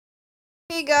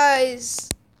Okay,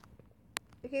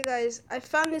 guys, I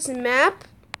found this map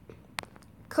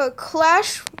called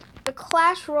Clash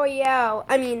Royale.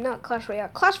 I mean, not Clash Royale.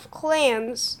 Clash of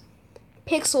Clans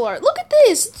pixel art. Look at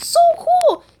this. It's so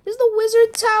cool. There's the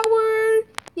wizard tower,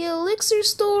 the elixir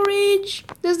storage.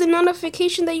 There's the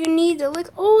notification that you need.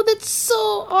 Oh, that's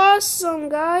so awesome,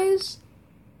 guys.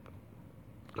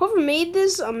 Whoever made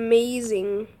this,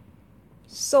 amazing.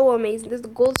 So amazing. There's the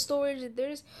gold storage.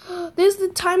 There's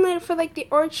the timeline for like the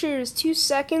archers, 2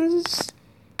 seconds.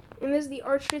 And there's the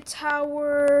archer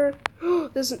tower.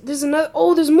 There's another.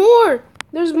 Oh, there's more.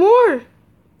 There's more.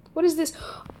 What is this?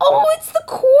 Oh, it's the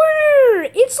corner.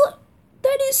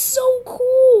 That is so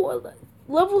cool.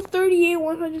 Level 38,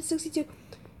 162.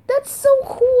 That's so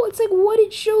cool. It's like what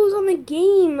it shows on the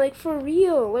game, like for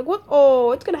real. Like what?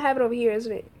 Oh, it's gonna have it over here,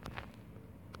 isn't it?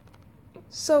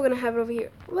 So gonna have it over here.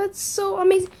 That's so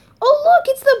amazing. Oh, look,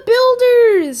 it's the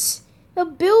builders. The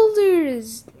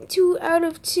builders. 2 out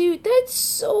of 2. That's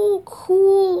so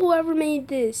cool. Whoever made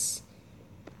this.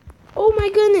 Oh my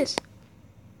goodness.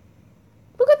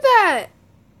 Look at that.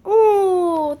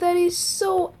 Oh, that is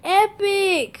so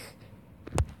epic.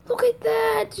 Look at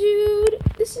that, dude.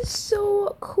 This is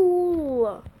so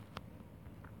cool.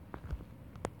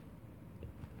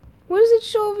 What does it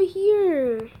show over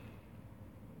here?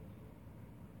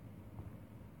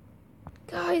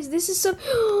 Guys, this is so...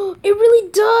 It really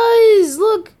does!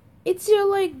 Look! It's your,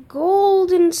 like, gold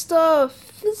and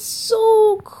stuff. It's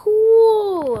so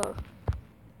cool!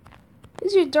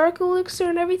 This is your dark elixir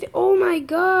and everything. Oh my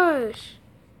gosh!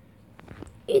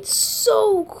 It's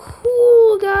so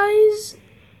cool, guys!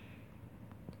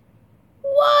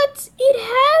 What? It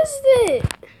has it!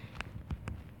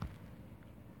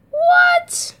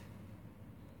 What?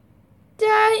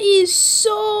 That is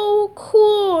so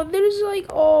cool. There's like,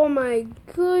 oh my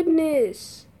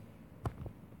goodness.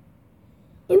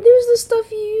 And there's the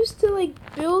stuff you used to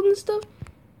like build and stuff.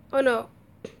 Oh no.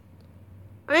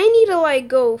 I need to like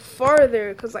go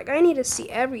farther because like I need to see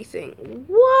everything.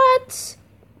 What?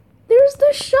 There's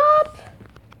the shop.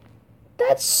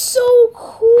 That's so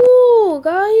cool,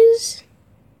 guys.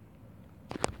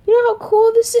 You know how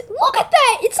cool this is? Look at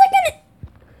that. It's like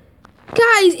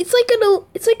guys, it's like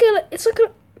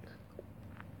a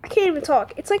I can't even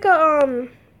talk. It's like a I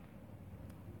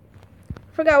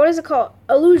forgot, what is it called?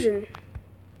 Illusion.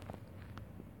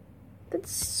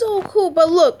 That's so cool. But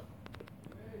look,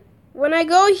 when I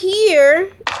go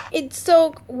here, it's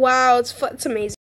so, wow, it's amazing.